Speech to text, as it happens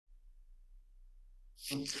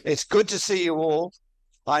It's good to see you all.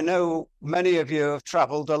 I know many of you have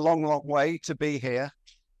traveled a long, long way to be here.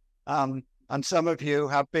 And some of you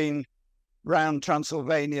have been round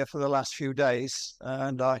Transylvania for the last few days,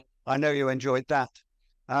 and I know you enjoyed that.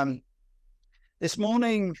 This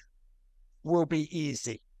morning will be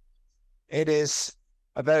easy. It is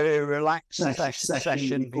a very relaxed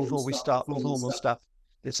session before we start the formal stuff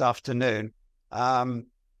this afternoon. And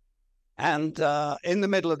in the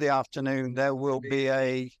middle of the afternoon, there will be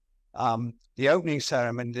the opening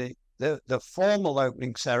ceremony, the formal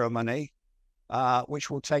opening ceremony, which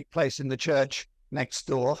will take place in the church next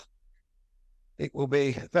door. It will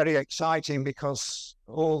be very exciting because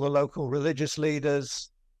all the local religious leaders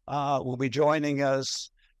will be joining us.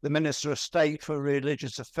 The Minister of State for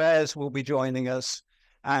Religious Affairs will be joining us,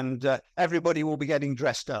 and everybody will be getting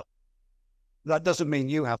dressed up. That doesn't mean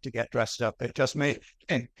you have to get dressed up. It just means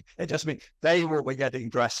they will be getting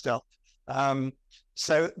dressed up.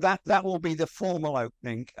 So that will be the formal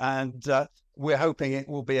opening, and we're hoping it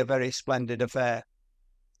will be a very splendid affair.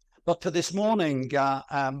 But for this morning,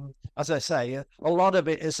 as I say, a lot of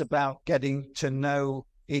it is about getting to know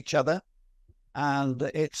each other, and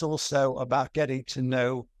it's also about getting to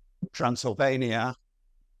know Transylvania.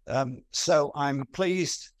 So I'm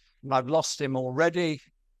pleased. I've lost him already.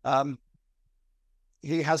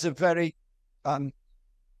 He has a very,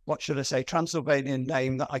 what should I say, Transylvanian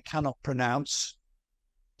name that I cannot pronounce.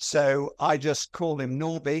 So I just call him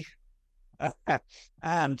Norbert.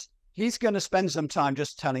 And he's going to spend some time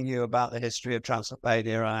just telling you about the history of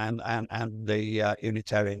Transylvania and the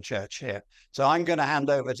Unitarian Church here. So I'm going to hand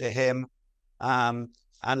over to him and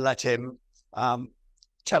let him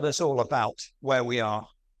tell us all about where we are.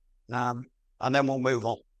 And then we'll move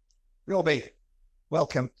on. Norbert,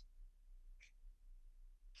 welcome.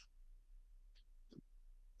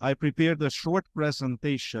 I prepared a short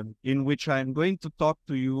presentation in which I'm going to talk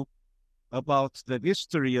to you about the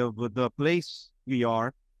history of the place we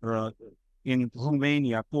are in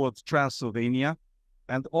Romania called Transylvania,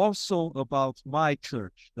 and also about my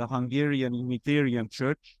church, the Hungarian Unitarian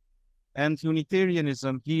Church, and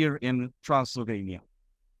Unitarianism here in Transylvania.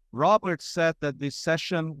 Robert said that this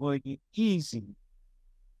session will be easy.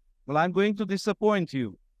 Well, I'm going to disappoint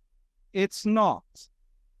you. It's not.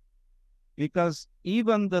 Because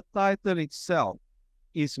even the title itself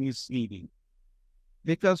is misleading.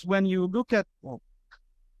 Because when you look at,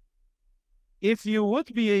 if you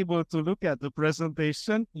would be able to look at the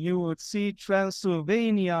presentation, you would see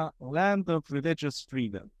Transylvania, land of religious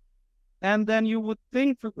freedom. And then you would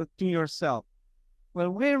think to yourself, well,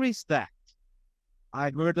 where is that? I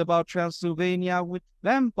heard about Transylvania with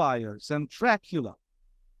vampires and Dracula.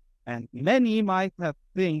 And many might have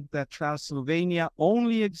think that Transylvania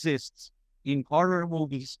only exists in horror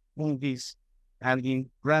movies, and in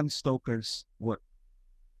Bram Stoker's work.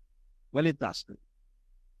 Well, it doesn't.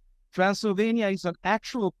 Transylvania is an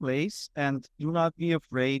actual place, and do not be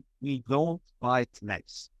afraid, we don't bite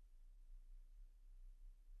legs.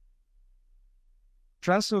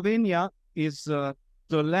 Transylvania is the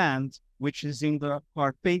land which is in the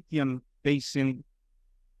Carpathian Basin.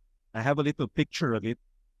 I have a little picture of it.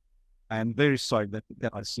 I'm very sorry that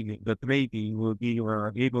I see it, but maybe you will be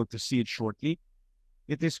able to see it shortly.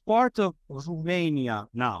 It is part of Romania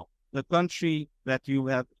now, the country that you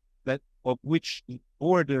have, that of which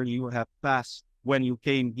border you have passed when you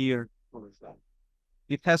came here.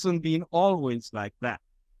 It hasn't been always like that.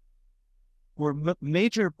 For a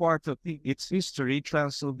major part of its history,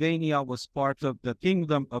 Transylvania was part of the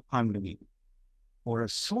Kingdom of Hungary. For a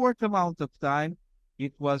short amount of time,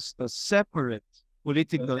 it was a separate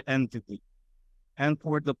political entity. And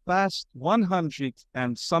for the past 100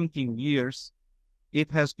 and something years,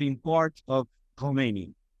 it has been part of Romania.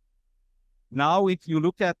 Now, if you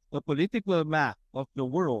look at the political map of the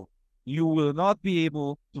world, you will not be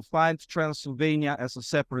able to find Transylvania as a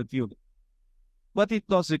separate unit. But it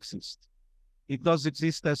does exist. It does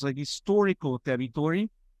exist as a historical territory.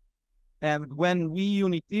 And when we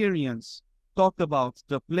Unitarians talk about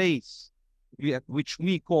the place which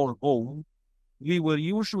we call home, we will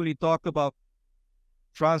usually talk about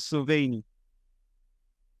Transylvania,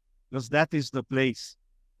 because that is the place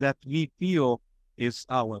that we feel is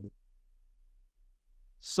ours.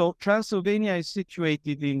 So Transylvania is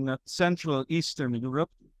situated in Central Eastern Europe.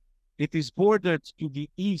 It is bordered to the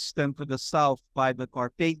east and to the south by the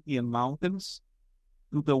Carpathian Mountains.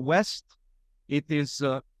 To the west, it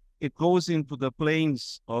goes into the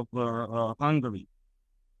plains of Hungary.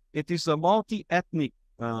 It is a multi-ethnic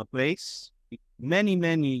place.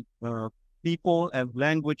 Many people and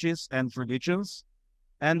languages and religions,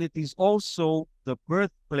 and it is also the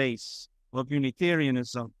birthplace of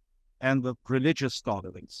Unitarianism and of religious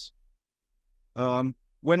tolerance.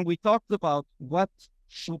 When we talked about what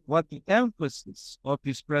the emphasis of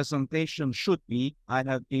this presentation should be, I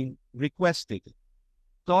have been requested to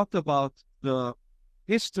talk about the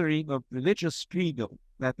history of religious freedom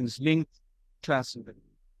that is linked to Transylvania.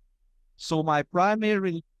 So my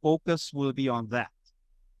primary focus will be on that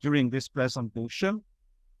during this presentation.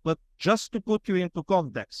 But just to put you into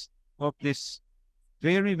context of this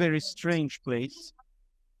very, very strange place,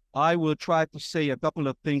 I will try to say a couple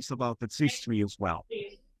of things about its history as well.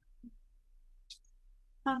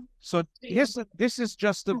 So this is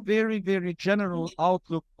just a very, very general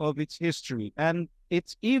outlook of its history. And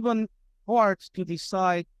it's even hard to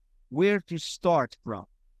decide where to start from,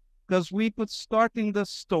 because we could start in the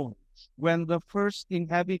Stones, when the first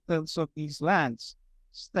inhabitants of these lands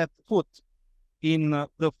stepped foot in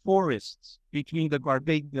the forests between the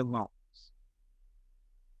Carpathian Mountains.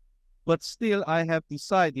 But still, I have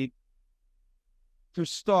decided to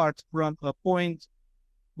start from a point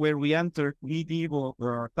where we enter medieval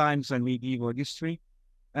times and medieval history,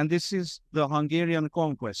 and this is the Hungarian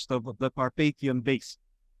conquest of the Carpathian Basin,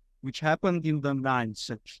 which happened in the 9th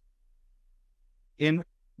century. In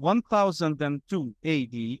 1002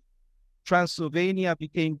 AD, Transylvania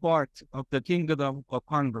became part of the Kingdom of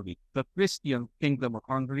Hungary, the Christian Kingdom of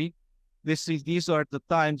Hungary. These are the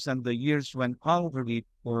times and the years when Hungary,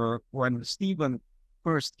 or when Stephen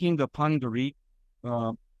I, King of Hungary,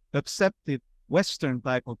 accepted Western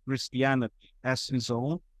type of Christianity as his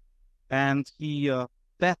own, and he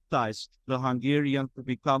baptized the Hungarian to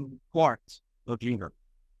become part of Europe.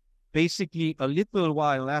 Basically, a little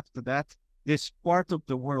while after that, this part of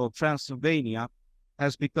the world, Transylvania,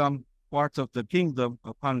 has become part of the Kingdom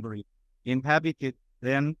of Hungary, inhabited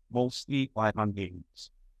then mostly by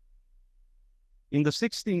Hungarians. In the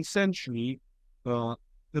 16th century,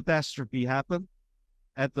 catastrophe happened.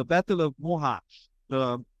 At the Battle of Mohács,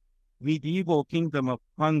 the medieval Kingdom of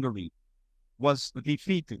Hungary was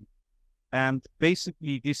defeated, and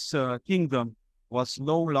basically this kingdom was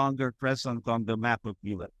no longer present on the map of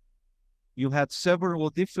Europe. You had several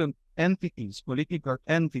different entities, political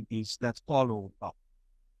entities that followed up.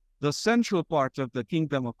 The central part of the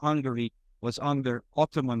Kingdom of Hungary was under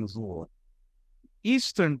Ottoman rule.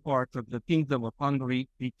 Eastern part of the Kingdom of Hungary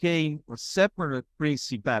became a separate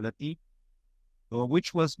principality,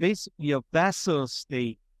 which was basically a vassal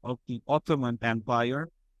state of the Ottoman Empire,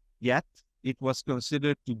 yet it was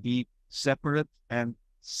considered to be separate and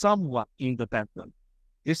somewhat independent.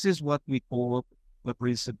 This is what we call the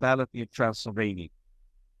Principality of Transylvania.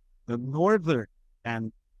 The northern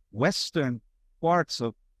and western parts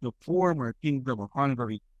of the former Kingdom of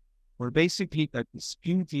Hungary were basically a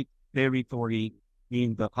disputed territory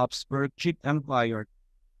in the Habsburgic Empire,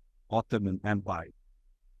 Ottoman Empire,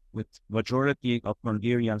 with majority of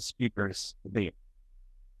Hungarian speakers there.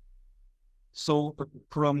 So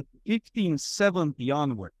from 1570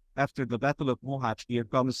 onward, after the Battle of Mohács, here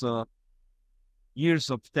comes years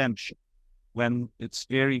of tension, when it's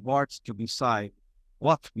very hard to decide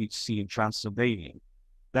what we see in Transylvania.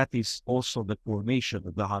 That is also the formation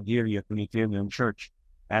of the Hungarian Unitarian Church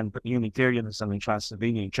and Unitarianism in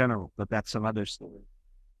Transylvania in general, but that's another story.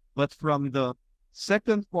 But from the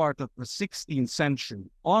second part of the 16th century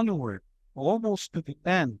onward, almost to the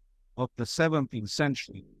end of the 17th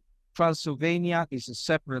century, Transylvania is a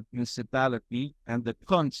separate municipality, and the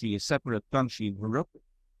country, a separate country in Europe,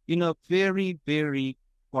 in a very, very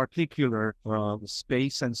particular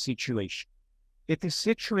space and situation. It is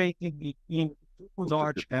situated between two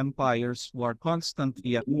large empires who are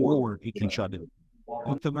constantly at war with each other,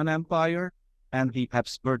 Ottoman Empire and the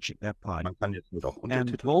Habsburgic Empire.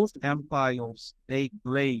 And both empires, they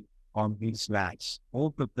play on these lands.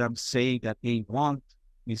 Both of them say that they want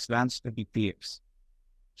these lands to be theirs.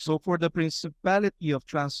 So for the Principality of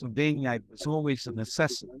Transylvania, it was always a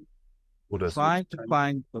necessity trying to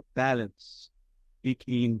find the balance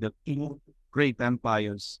between the two great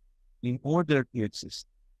empires in order to exist.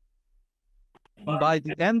 By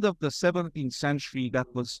the end of the 17th century, that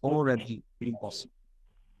was already impossible.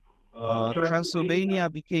 Transylvania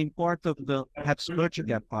became part of the Habsburgic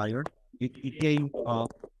Empire. It became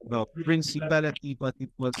the principality, but it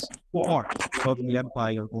was part of the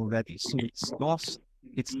empire already. So it's lost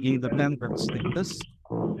its independent status,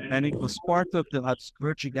 and it was part of the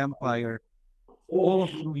Habsburgic Empire all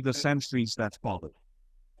through the centuries that followed.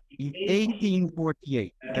 In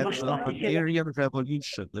 1848, that's the Hungarian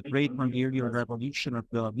Revolution, the Great Hungarian Revolution of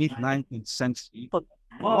the mid-19th century.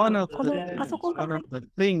 One of the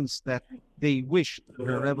things that they wished,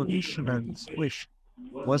 the revolutionaries wished,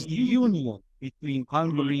 was the union between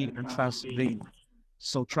Hungary and Transylvania.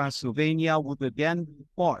 So Transylvania would again be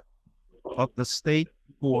part of the state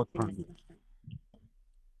before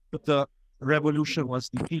the revolution was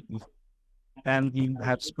defeated, and the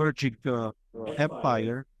Habsburgic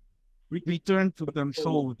Empire returned to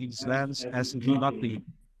control these lands as if nothing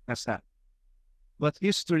has happened. But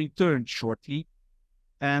history turned shortly,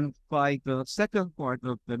 and by the second part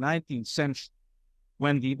of the 19th century,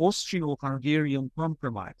 when the Austro-Hungarian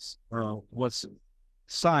Compromise was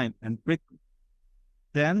signed and written,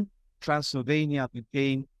 then Transylvania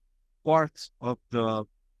became part of the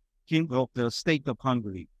state of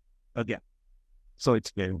Hungary again. So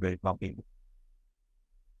it's very, very complicated.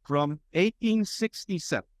 From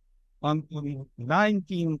 1867 until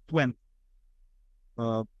 1920,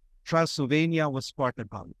 Transylvania was part of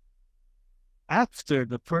Hungary. After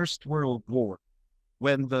the First World War,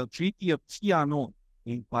 when the Treaty of Trianon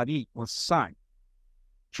in Paris was signed,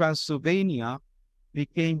 Transylvania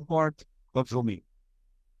became part of Romania.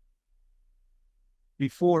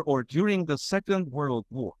 Before or during the Second World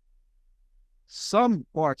War, some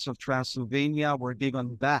parts of Transylvania were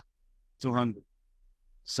given back to Hungary.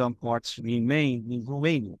 Some parts remained in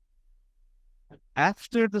Romania.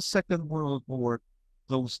 After the Second World War,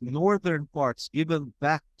 those northern parts given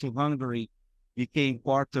back to Hungary became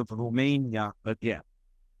part of Romania again.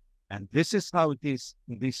 And this is how it is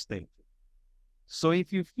in this state. So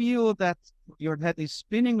if you feel that your head is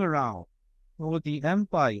spinning around through the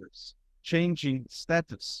empires changing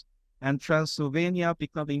status and Transylvania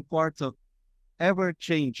becoming part of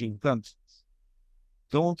ever-changing countries,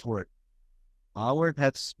 don't worry. Our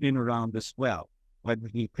heads spin around as well when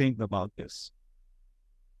we think about this.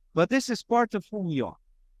 But this is part of who we are.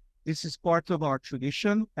 This is part of our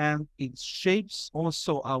tradition, and it shapes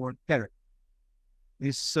also our character.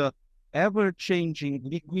 This ever-changing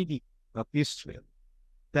liquidity of history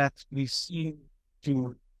that we seem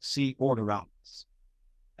to see all around us.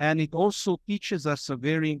 And it also teaches us a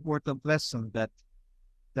very important lesson that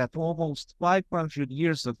almost 500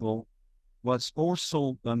 years ago was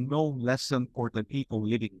also a known lesson for the people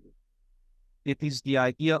living here. It is the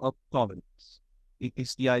idea of tolerance. It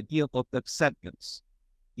is the idea of acceptance.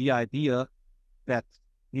 The idea that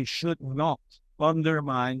we should not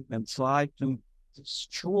undermine and try to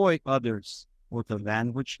destroy others for the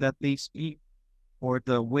language that they speak, or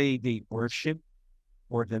the way they worship,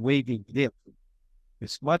 or the way they live.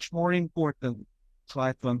 It's much more important to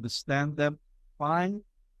try to understand them, find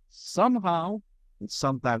somehow, and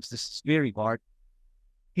sometimes this is very hard,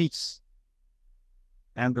 peace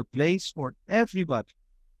and a place for everybody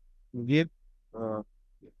to live.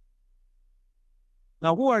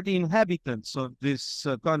 Now, who are the inhabitants of this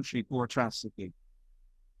country who are Transylvania?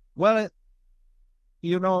 Well,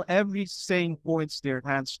 you know, every saying points their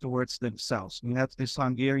hands towards themselves. We have this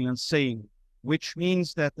Hungarian saying, which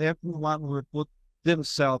means that everyone will put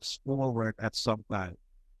themselves forward at some time.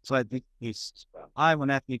 So I think I'm an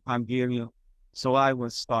ethnic Hungarian, so I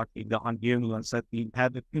was starting the Hungarians at the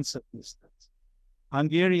inhabitants of this.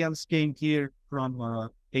 Hungarians came here from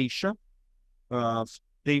Asia.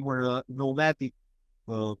 They were a nomadic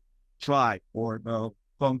tribe, or a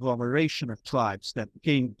conglomeration of tribes that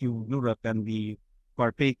came to Europe and the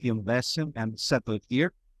Carpathian Basin and settled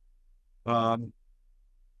here.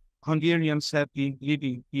 Hungarians have been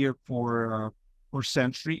living here for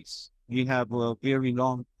centuries. We have a very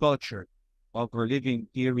long culture of living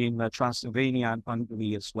here in Transylvania and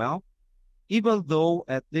Hungary as well. Even though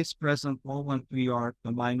at this present moment we are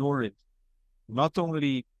the minority, not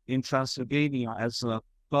only in Transylvania as a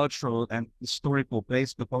cultural and historical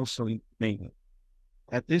place, but also in Romania.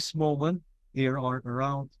 At this moment, there are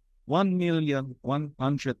around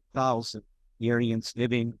 1,100,000 Hungarians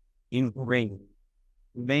living in Romania.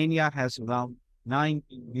 Romania has around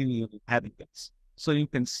 90 million inhabitants. So you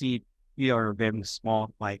can see we are a very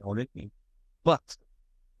small minority. But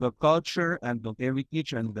the culture and the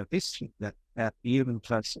heritage and the history that here in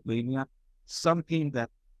Transylvania, something that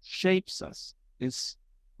shapes us, is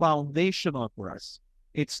foundational for us.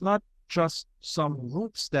 It's not just some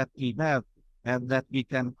roots that we have and that we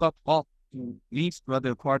can cut off to leave to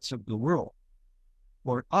other parts of the world.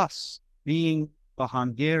 For us, being a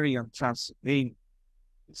Hungarian Transylvanian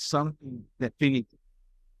is something definitive.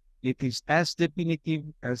 It is as definitive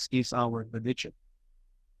as is our religion.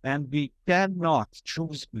 And we cannot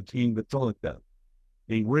choose between the two of them.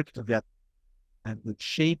 They work together and would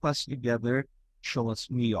shape us together, show us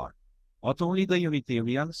who we are. Not only the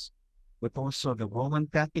Unitarians, but also the Roman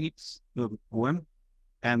Catholics, the Reformed,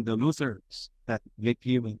 and the Lutherans that live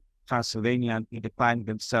here in Transylvania and define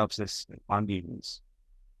themselves as Hungarians.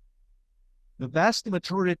 The vast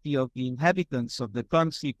majority of the inhabitants of the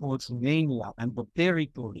country called Romania and the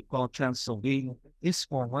territory called Transylvania at this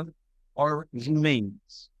moment are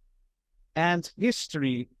Romanians. And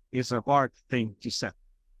history is a hard thing to set.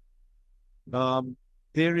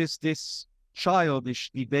 There is this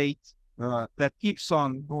childish debate that keeps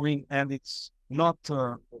on going, and it's not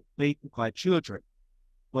debated by children,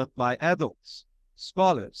 but by adults,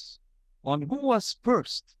 scholars, on who was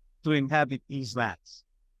first to inhabit these lands,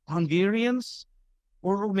 Hungarians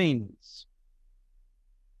or Romanians.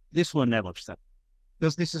 This will never stop,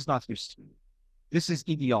 because this is not history. This is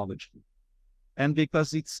ideology. And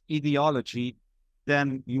because it's ideology,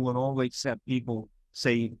 then you will always have people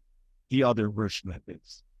saying the other version of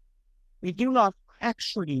this. We do not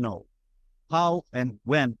actually know how and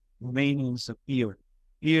when Romanians appeared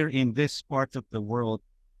here in this part of the world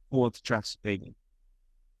called Transylvania.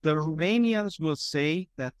 The Romanians will say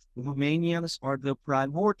that Romanians are the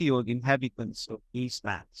primordial inhabitants of these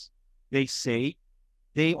lands. They say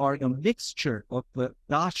they are a mixture of the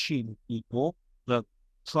Dacian people, the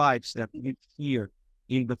tribes that lived here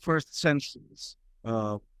in the first centuries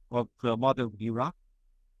of the modern Iraq,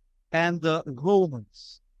 and the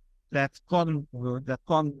Romans that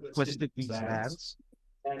conquested these lands.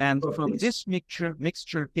 And from this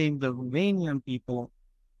mixture came the Romanian people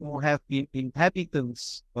who have been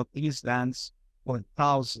inhabitants of these lands for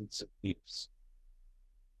thousands of years.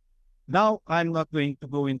 Now, I'm not going to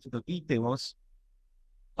go into the details.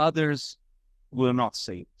 Others will not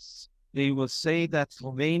say this. They will say that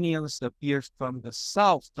Romanians appeared from the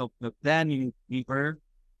south of the Danube River,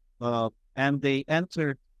 and they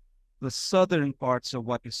entered the southern parts of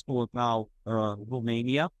what is called now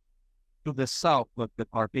Romania, to the south of the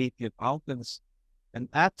Carpathian Mountains. And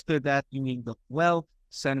after that, during the 12th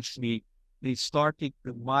century, they started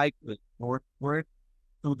to migrate northward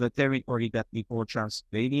to the territory that we call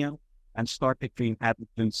Transylvania and started to inhabit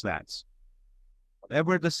these lands.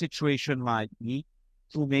 Whatever the situation might be,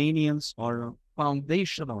 Romanians are a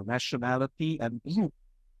foundational nationality and group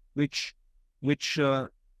which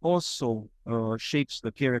also shapes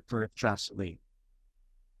the character of Transylvania.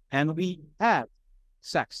 And we have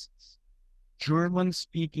Saxons,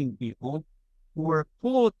 German-speaking people who were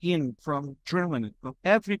pulled in from Germany, from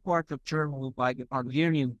every part of Germany by the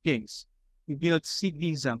Hungarian kings to build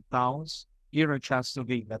cities and towns here in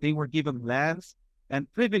Transylvania. They were given lands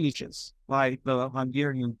and privileges by the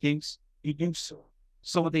Hungarian kings to do so.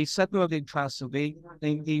 So they settled in Transylvania,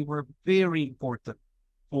 and they were very important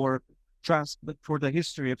for the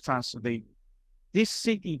history of Transylvania. This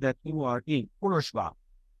city that you are in, Kolozsvár,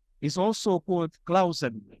 is also called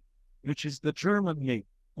Klausenburg, which is the German name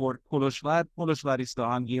for Kolozsvár. Kolozsvár is the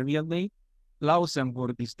Hungarian name,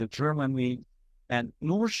 Klausenburg is the German name, and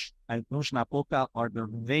Nurs and Nusnapoka are the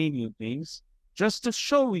Romanian names, just to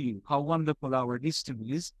show you how wonderful our history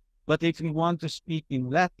is. But if you want to speak in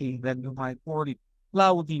Latin, then you might call it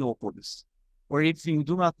Claudiopolis. Or if you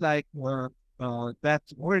do not like that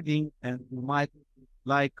wording and you might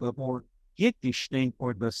like a more Yiddish name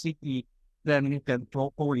for the city, then you can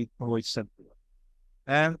call it Preußenburg.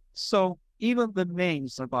 And so even the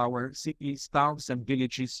names of our cities, towns, and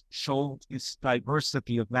villages show this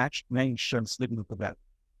diversity of nations living together.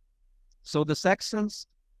 So the Saxons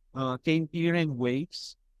came here in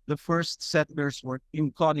waves. The first settlers were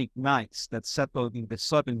Teutonic knights that settled in the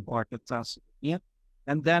southern part of Transylvania.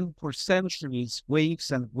 And then for centuries, waves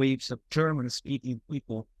and waves of German-speaking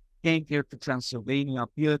people came here to Transylvania,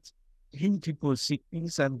 built beautiful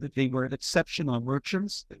cities, and they were exceptional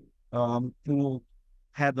merchants who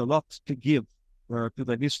had a lot to give to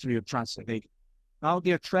the history of Transylvania. Now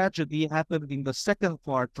their tragedy happened in the second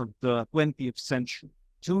part of the 20th century,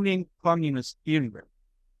 during communist period,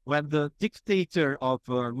 when the dictator of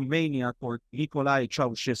Romania, called Nicolae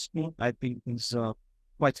Ceausescu, I think is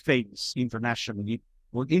quite famous internationally,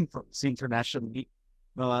 or infamous internationally,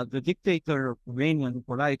 the dictator of Romania,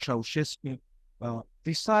 Nicolae Ceausescu,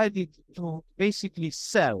 decided to basically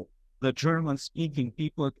sell the German-speaking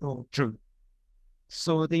people to Germany.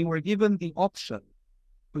 So they were given the option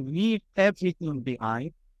to leave everything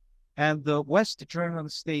behind, and the West German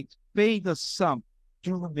state paid a sum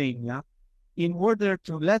to Romania in order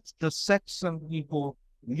to let the Saxon people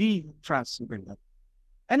leave Transylvania.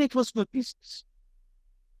 And it was good business.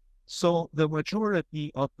 So the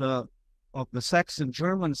majority of the Saxon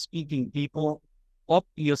German-speaking people,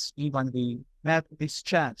 obviously, when they had this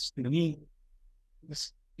chance to leave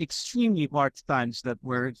this extremely hard times that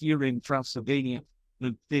were here in Transylvania,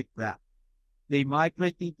 they did that. They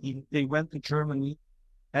migrated, they went to Germany,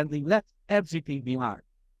 and they left everything behind.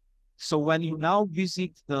 So when you now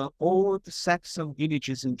visit the old Saxon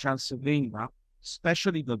villages in Transylvania,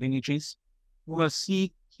 especially the villages, you will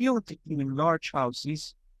see beautiful large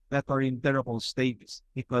houses that are in terrible states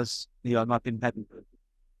because they are not inhabited.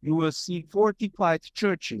 You will see fortified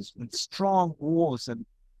churches with strong walls and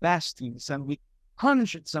bastions and with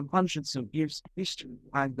hundreds and hundreds of years of history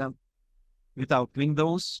behind them, without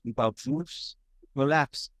windows, without roofs,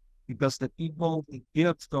 collapsed because the people who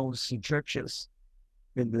built those churches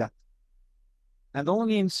been left. And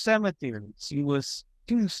only in cemeteries you will see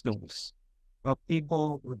tombstones of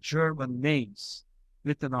people with German names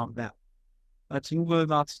written on them. But you will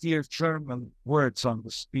not hear German words on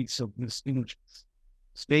the streets of these images.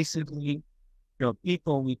 It's basically the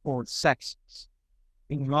people we call Saxons,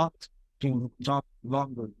 in not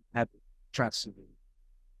longer have Transylvania.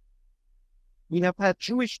 We have had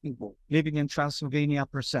Jewish people living in Transylvania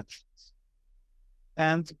for centuries.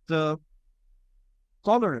 And the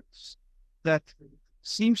tolerance that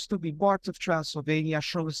seems to be part of Transylvania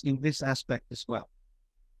shows in this aspect as well.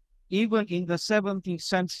 Even in the 17th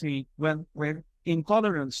century, where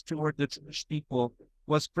intolerance toward the Jewish people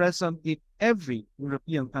was present in every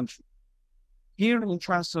European country, here in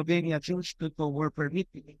Transylvania, Jewish people were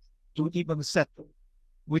permitted to even settle,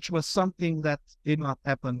 which was something that did not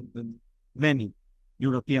happen in many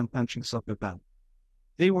European countries of the time.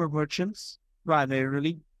 They were merchants,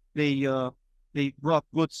 primarily. They brought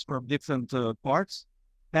goods from different parts,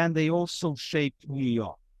 and they also shaped who we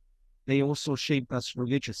are. They also shaped us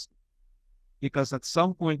religiously, because at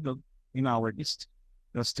some point in our history,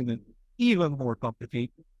 just to make it even more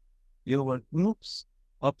complicated, there were groups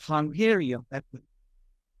of Hungarian ethnic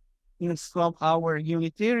from our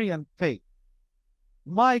Unitarian faith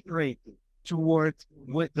migrated toward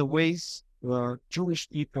the ways Jewish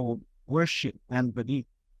people worship and believe,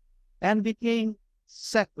 and became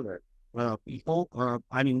secular people,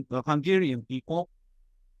 the Hungarian people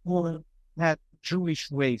who had Jewish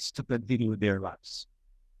ways to continue their lives.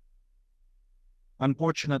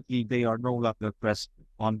 Unfortunately, they are no longer present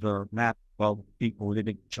on the map of people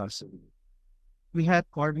living in Transylvania. We have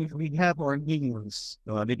Armenians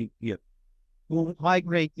living here who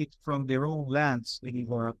migrated from their own lands in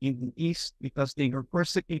the east because they were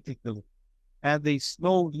persecuted, and they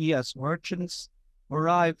slowly, as merchants,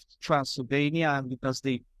 arrived to Transylvania, and because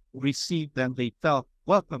they received and they felt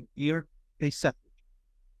welcome here, they settled.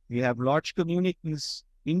 We have large communities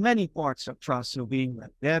in many parts of Transylvania,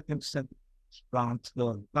 Bergensen, around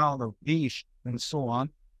the town of Racz, and so on,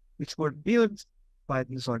 which were built by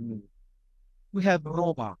these Armenians. We have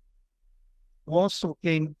Roma, who also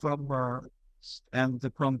came from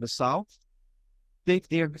the south.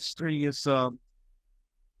 Their history is a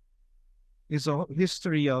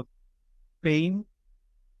history of pain,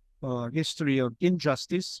 history of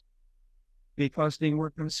injustice, because they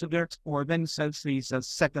were considered for many centuries as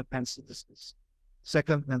second-hand citizens,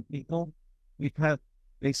 second-hand people. We have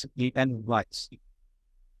basically any rights.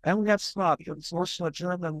 And we have Slavians, also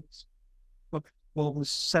Germans, who was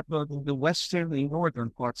settled in the western and northern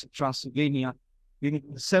parts of Transylvania in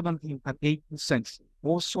the 17th and 18th century.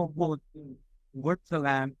 Also worked the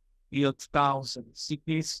land, built towns and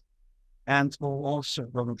cities, and who also,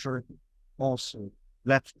 the majority, also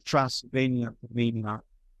left Transylvania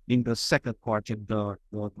in the second part of the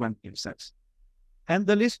 20th century. And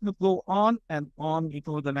the list would go on and on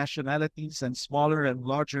before the nationalities and smaller and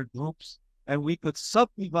larger groups. And we could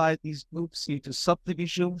subdivide these groups into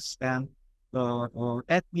subdivisions and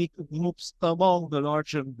ethnic groups among the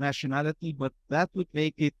larger nationality, but that would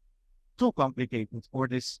make it too complicated for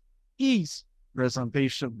this easy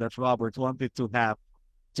presentation that Robert wanted to have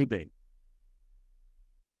today.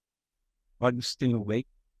 Are you still awake?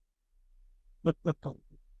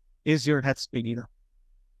 Is your head spinning up?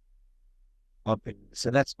 Okay,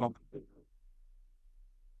 so let's talk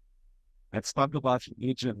about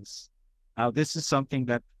religions. Now, this is something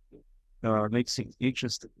that makes it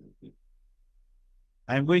interesting.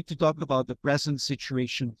 I'm going to talk about the present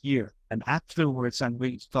situation here, and afterwards, I'm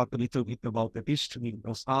going to talk a little bit about the history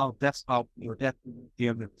of how that's how your death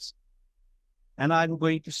is. And I'm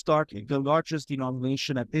going to start with the largest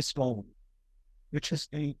denomination at this moment, which is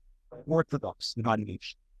the Orthodox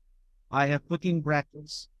denomination. I have put in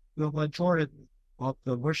brackets the majority of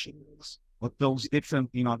the worshippers of those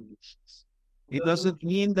different denominations. It doesn't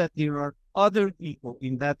mean that there are other people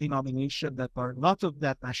in that denomination that are not of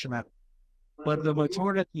that nationality, but the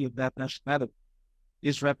majority of that nationality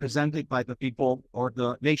is represented by the people or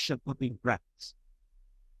the nation put in brackets.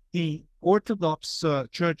 The Orthodox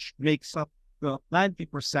Church makes up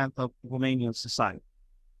 90% of Romanian society.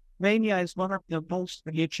 Romania is one of the most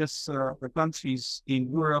religious countries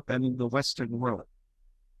in Europe and in the Western world.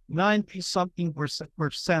 90-something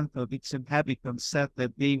percent of its inhabitants said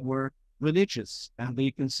that they were religious and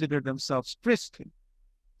they consider themselves Christian.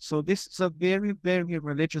 So this is a very, very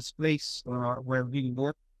religious place where we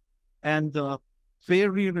live. And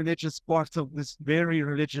very religious part of this very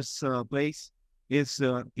religious place is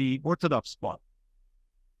the Orthodox part.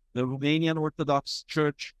 The Romanian Orthodox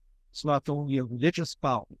Church is not only a religious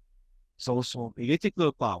power, it's also a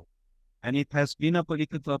political power. And it has been a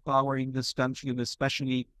political power in this country, and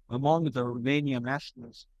especially among the Romanian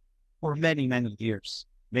nationalists, for many, many years,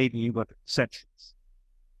 maybe even centuries.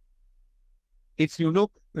 If you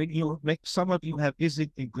look, some of you have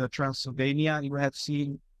visited Transylvania, you have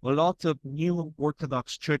seen a lot of new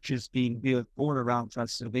Orthodox churches being built all around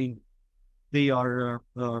Transylvania. They are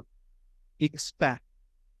expand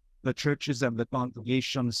the churches and the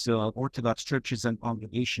congregations, Orthodox churches and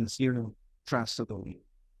congregations here in Transylvania.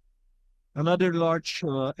 Another large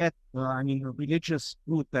religious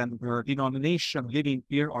group and denomination living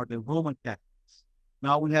here are the Roman Catholics.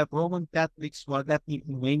 Now we have Roman Catholics who are ethnic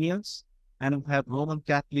Romanians, and we have Roman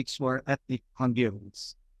Catholics who are ethnic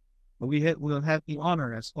Hungarians. We'll have the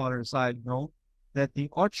honor, as far as I know, that the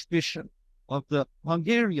Archbishop of the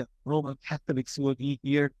Hungarian Roman Catholics will be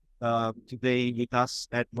here today with us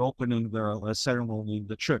at the opening ceremony in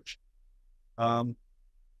the church.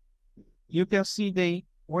 You can see they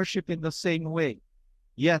worship in the same way,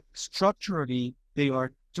 yet structurally they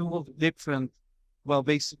are two different,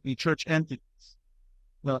 basically church entities.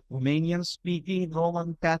 The Romanian-speaking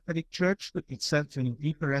Roman Catholic Church, with its center in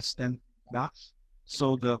Bucharest and Racz,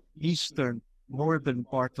 so the eastern, northern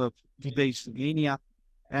part of today's Romania,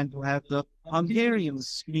 and you have the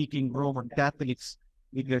Hungarian-speaking Roman Catholics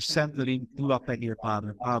with their center in Budapest.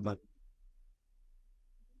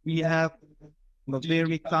 We have a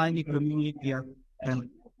very tiny community and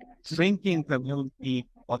shrinking community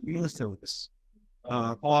of Lutherans,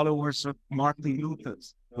 followers of Martin Luther.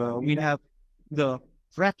 We have the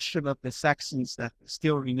fraction of the Saxons that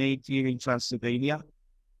still remain here in Transylvania,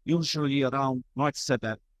 usually around North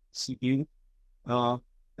City,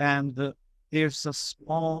 and there's a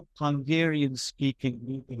small Hungarian-speaking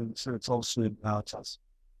Lutheran church also in Racz.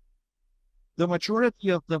 The majority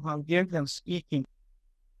of the Hungarian-speaking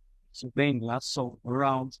Pennsylvania, so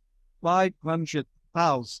around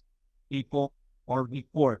 500,000 people are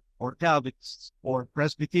Reformed, or Calvinists, or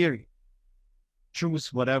Presbyterian.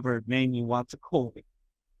 Choose whatever name you want to call it.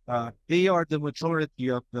 They are the majority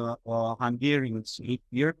of the Hungarians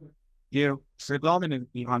here. They're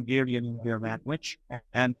predominantly Hungarian in their language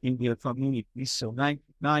and in their community. So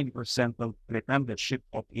 99% of the membership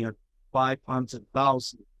of here,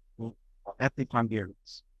 500,000 ethnic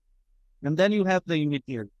Hungarians. And then you have the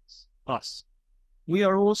Unitarians, us. We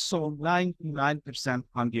are also 99%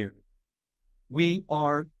 Hungarian. We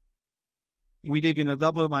live in a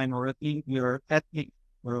double minority. We are ethnic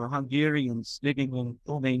Hungarians living in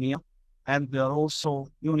Romania, and there are also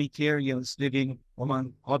Unitarians living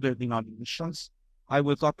among other denominations. I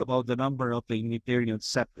will talk about the number of the Unitarians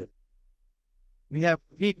separate. We have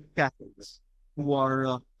Greek Catholics who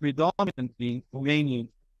are predominantly Romanian.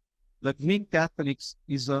 The Greek Catholics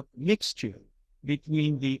is a mixture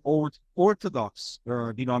between the old Orthodox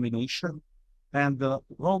denomination and the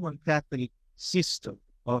Roman Catholic system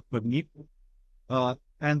of Greek.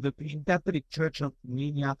 And the Greek Catholic Church of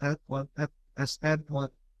Romania has had a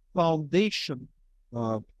foundation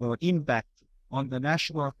impact on the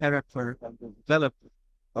national character and the development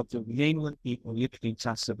of the Romanian people living in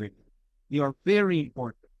Transylvania. They are very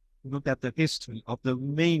important. Look at the history of the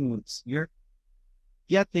Romanians here.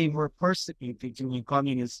 Yet they were persecuted during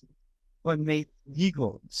communism when made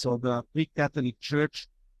legal. So the Greek Catholic Church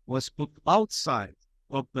was put outside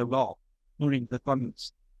of the law during the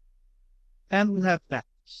communism. And we have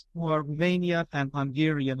Baptists who are Romanian and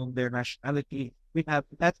Hungarian in their nationality. We have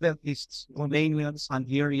Adventists, Romanians,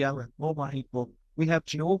 Hungarian, and Roma people. We have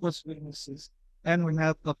Jehovah's Witnesses, and we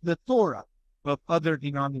have the plethora of other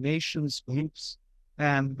denominations, groups,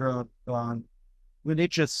 and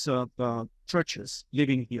religious churches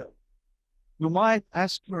living here. You might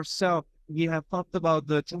ask yourself, we have talked about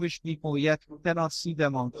the Jewish people, yet we cannot see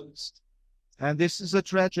them on the list. And this is a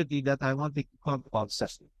tragedy that I want to talk about,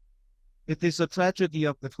 Cecily. It is a tragedy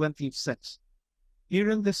of the 20th century.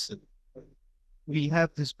 Here in this city, we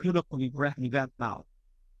have this beautiful event now.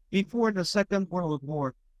 Before the Second World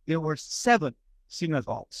War, there were 7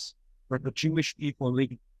 synagogues where the Jewish people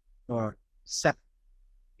lived set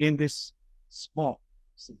in this small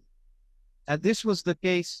city. And this was the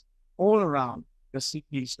case all around the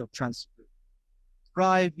cities of Transylvania.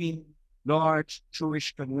 Thriving, large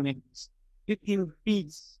Jewish communities, between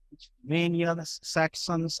peace, Romanians,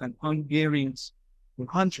 Saxons, and Hungarians for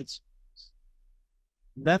hundreds of years.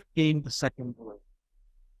 That came the Second World War,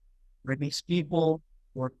 where these people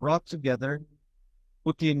were brought together,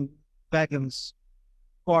 put in wagons,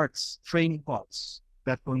 carts, train carts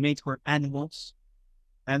that were made for animals,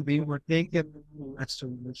 and we were taken to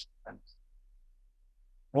extremist camps.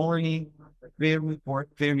 Only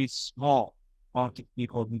very small amount of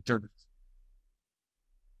people returned.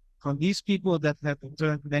 From these people that have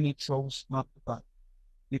returned, many chose not to come,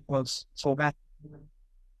 because so that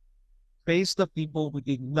faced the people who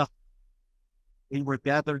did nothing. They were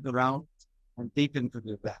gathered around and taken to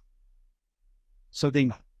the back. So they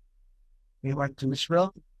went to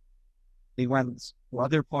Israel, they went to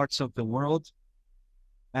other parts of the world,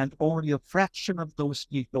 and only a fraction of those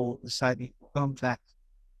people decided to come back.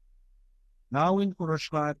 Now in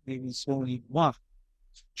Kurashvat, there is only one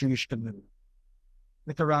Jewish community,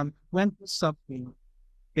 with around 20-something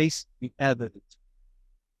basically evident.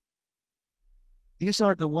 These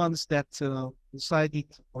are the ones that decided,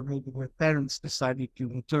 or maybe their parents decided to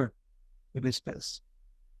return to this place.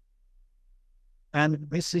 And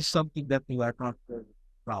this is something that we are not very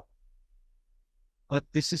proud of. But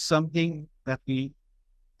this is something that we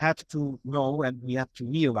have to know and we have to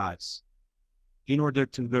realize in order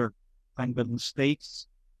to learn from the mistakes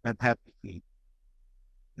that have been made.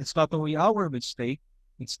 It's not only our mistake,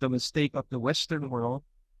 it's the mistake of the Western world,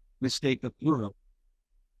 mistake of Europe.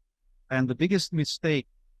 And the biggest mistake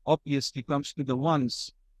obviously comes to the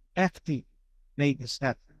ones acting made this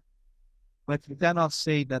happen. But we cannot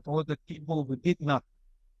say that all the people who did not,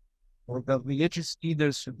 or the religious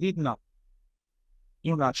leaders who did not,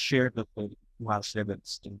 do not share the faith whilst they were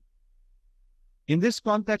still. In this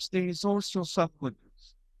context, there is also some good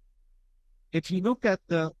news. If you look at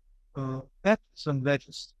the facts and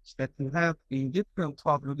registers that you have in different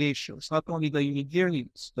congregations, not only the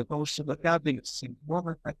Unitarians, but also the Catholics and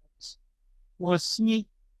Roman Catholics, will see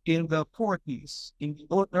in the 40s, in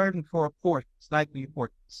the early 40s,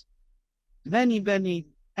 1940s, many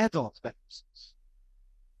adult baptisms.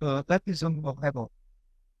 Baptism of adult.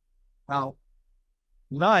 Now,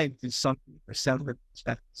 90% of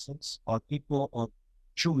baptisms are people of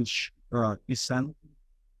Jewish descent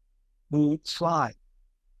who tried,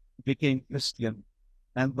 became Christian,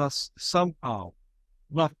 and thus somehow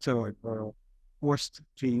not forced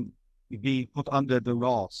to be put under the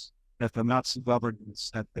laws that the Nazi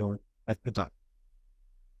governments had there at the time.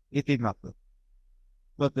 It did not work.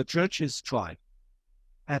 But the churches tried,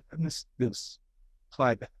 and this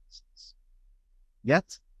tried baptisms.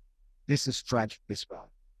 Yet, this is tragic as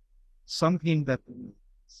well. Something that we need.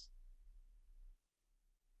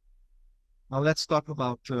 Now let's talk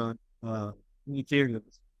about Unitarian,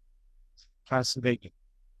 Transylvanian.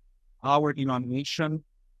 Our denomination,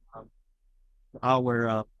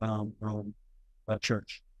 our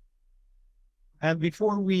church. And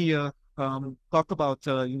before we talk about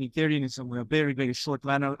Unitarianism in a very short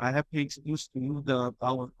manner, I have to introduce to you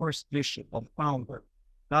our first bishop and founder,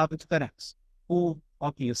 Norbert, who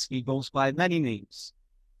obviously goes by many names.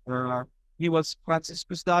 He was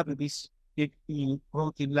Franciscus Davidis, he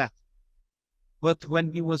wrote in Latin. But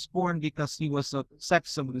when he was born, because he was of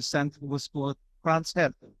Saxon descent, he was called Franz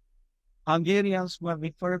Hertel. Hungarians were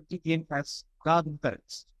referred to him as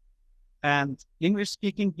Norbert. And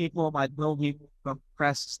English-speaking people might know him from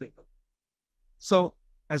Racz. So,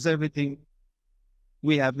 as everything,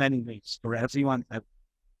 we have many names for everyone.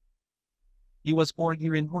 He was born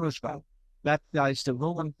here in Horosvald, baptized a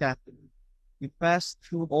Roman Catholic. He passed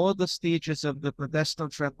through all the stages of the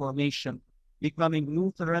Protestant Reformation, becoming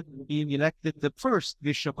Lutheran and being elected the first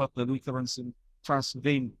bishop of the Lutherans in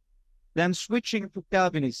Transylvania. Then switching to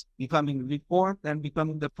Calvinism, becoming Reformed and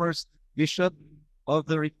becoming the first bishop of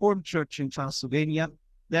the Reformed Church in Transylvania.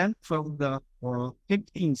 Then from the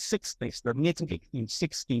 1560s, the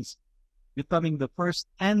mid-1560s, becoming the first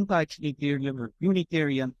anti-Trinitarian or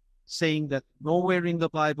Unitarian, saying that nowhere in the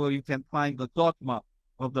Bible you can find the dogma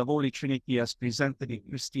of the Holy Trinity as presented in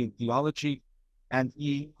Christian theology, and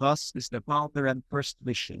he thus is the founder and first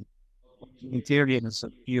mission of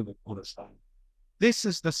Unitarianism here in Palestine. This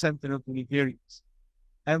is the center of Unitarianism.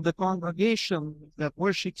 And the congregation that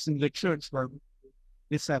worships in the church where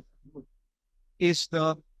this afternoon is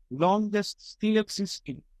the longest still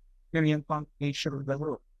existing Unitarian congregation in the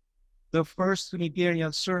world. The first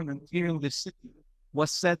Unitarian sermon here in the city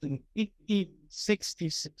was said in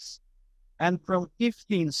 1566. And from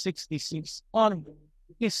 1566 on,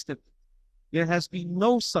 there has been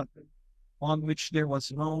no Sunday on which there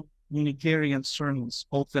was no Unitarian sermon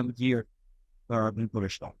spoken here in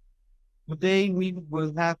Palestine. Today we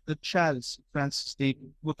will have the chalice Francis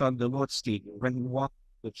David put on the Lord's table when we walk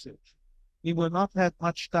the church. We will not have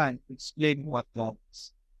much time to explain what God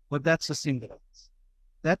is, but that's a symbol.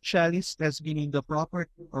 That chalice has been in the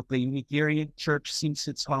property of the Unitarian Church since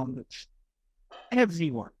its foundation.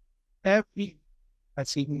 Everyone,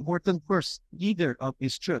 that's an important person, leader of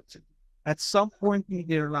this church, at some point in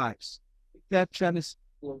their lives, that trend is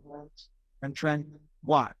and trend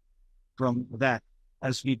why from that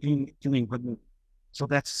as we do doing with. So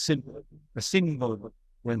that's simple, a symbol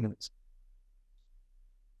when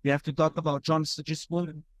we have to talk about John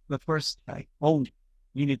Sigismund, the first owned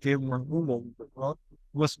Unitarian movement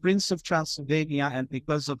was Prince of Transylvania, and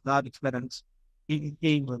because of that experience, he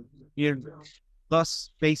became here,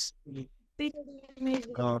 thus basically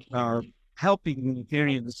helping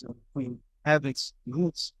Unitarians to have its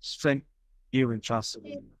roots strength here in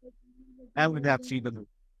Transylvania. And with that freedom.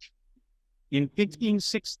 In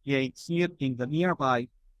 1568, here in the nearby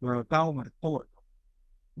town of Port,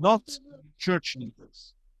 not church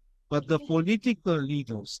leaders, but the political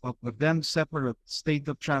leaders of the then separate state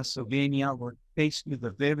of Transylvania were faced with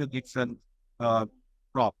a very different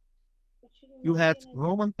problem. You had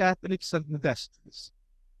Roman Catholics and Protestants.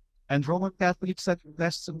 And Roman Catholics and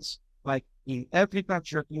Protestants, like in every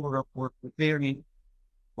country of Europe, were preparing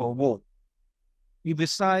for war. You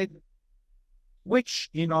decide which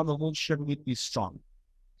denomination would be strong.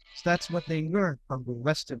 So that's what they learned from the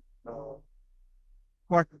Western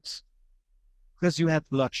quarters. Because you had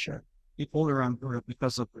bloodshed all around Europe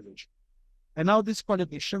because of religion. And now these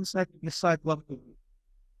politicians had to decide what to do.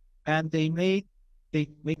 And they made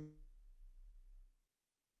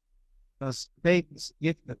because faith is a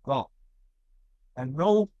gift of God. And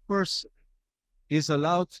no person is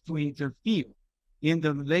allowed to interfere in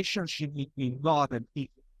the relationship between God and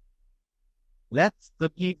people. Let the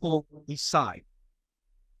people decide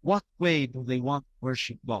what way do they want to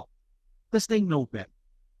worship God, because they know better.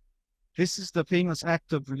 This is the famous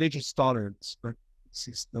act of religious tolerance,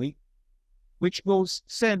 which goes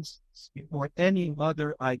senseless before any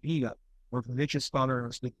other idea of religious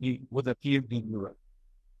tolerance that would appear in Europe.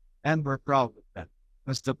 And we're proud of that,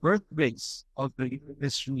 because the birthplace of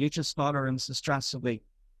this religious tolerance is Transylvania,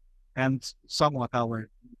 and somewhat our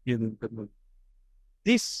human community.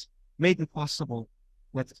 This made it possible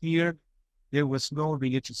that here there was no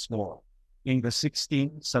religious war in the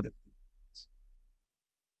 1670s.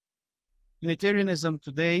 Unitarianism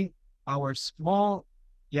today, our small,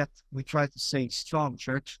 yet we try to say strong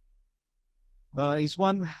church, is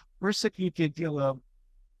one persecuted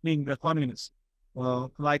in the communists.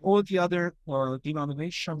 Like all the other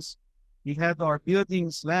denominations, we had our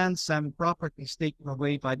buildings, lands, and properties taken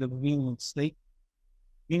away by the Romanian state.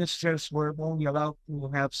 Ministers were only allowed to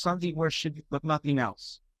have Sunday worship, but nothing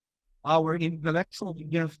else. Our intellectual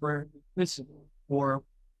gifts were visible for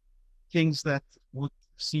things that would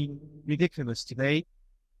seem ridiculous today.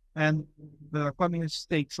 And the communist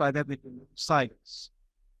state tried everything to silence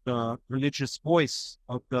the religious voice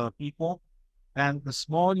of the people. And the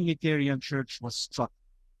small Unitarian church was struck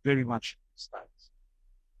very much.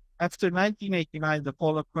 After 1989, the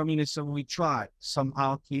fall of communism, we tried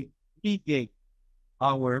somehow to regain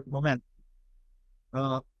our momentum.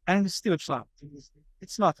 And still trying.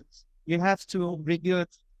 It's not. You have to rebuild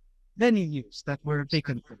many years that were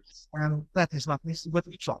taken from us. And that is not easy, but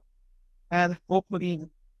we try. And hopefully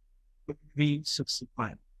we succeed.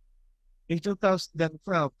 In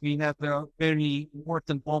 2012, we have a very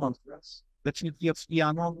important moment for us. The Treaty of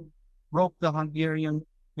Trianon broke the Hungarian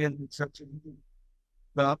Church,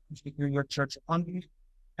 the Superior Church of Hungary,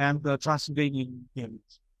 and the Transylvanian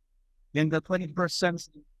Units. In the 21st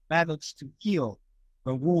century, managed to heal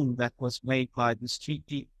the wound that was made by this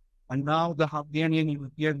treaty, and now the Hungarian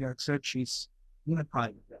Unitarian Church is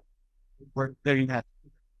unified with them. We're very happy.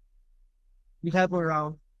 We have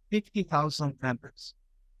around 50,000 members,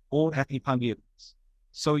 all happy Hungarians.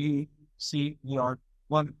 So you see, we are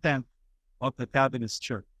 1/10 of the Calvinist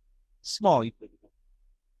Church. Small, we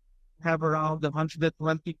have around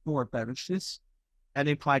 124 parishes, and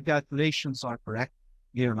if my calculations are correct,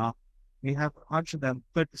 here now, we have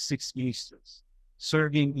 136 ministers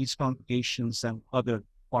serving these congregations and other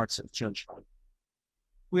parts of church.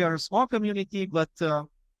 We are a small community, but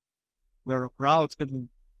we're a proud community.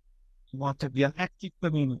 We want to be an active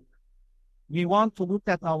community. We want to look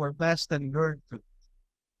at our best and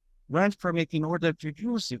learn from it in order to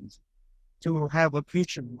use it to have a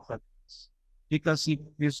future with us. Because if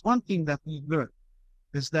there's one thing that we learned,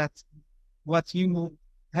 is that what you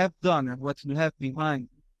have done and what you have behind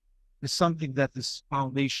is something that is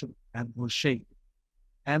foundational and will shape it.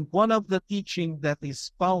 And one of the teaching that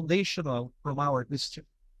is foundational from our district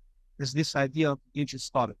is this idea of religious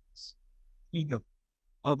tolerance, freedom,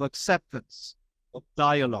 of acceptance, of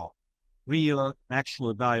dialogue, real,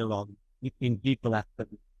 actual dialogue between people at the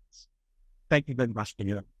meetings. Thank you very much for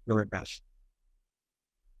your attention.